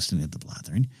 Thanks for listening to The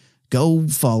Blathering. Go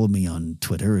follow me on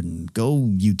Twitter and go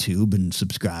YouTube and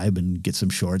subscribe and get some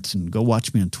shorts and go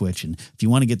watch me on Twitch. And if you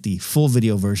want to get the full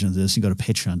video version of this, you go to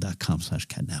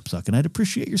patreon.com/Ken Napzok. And I'd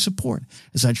appreciate your support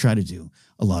as I try to do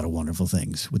a lot of wonderful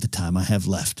things with the time I have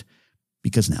left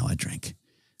because now I drink.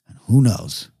 And who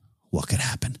knows what could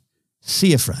happen.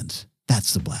 See you, friends.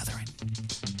 That's The Blathering.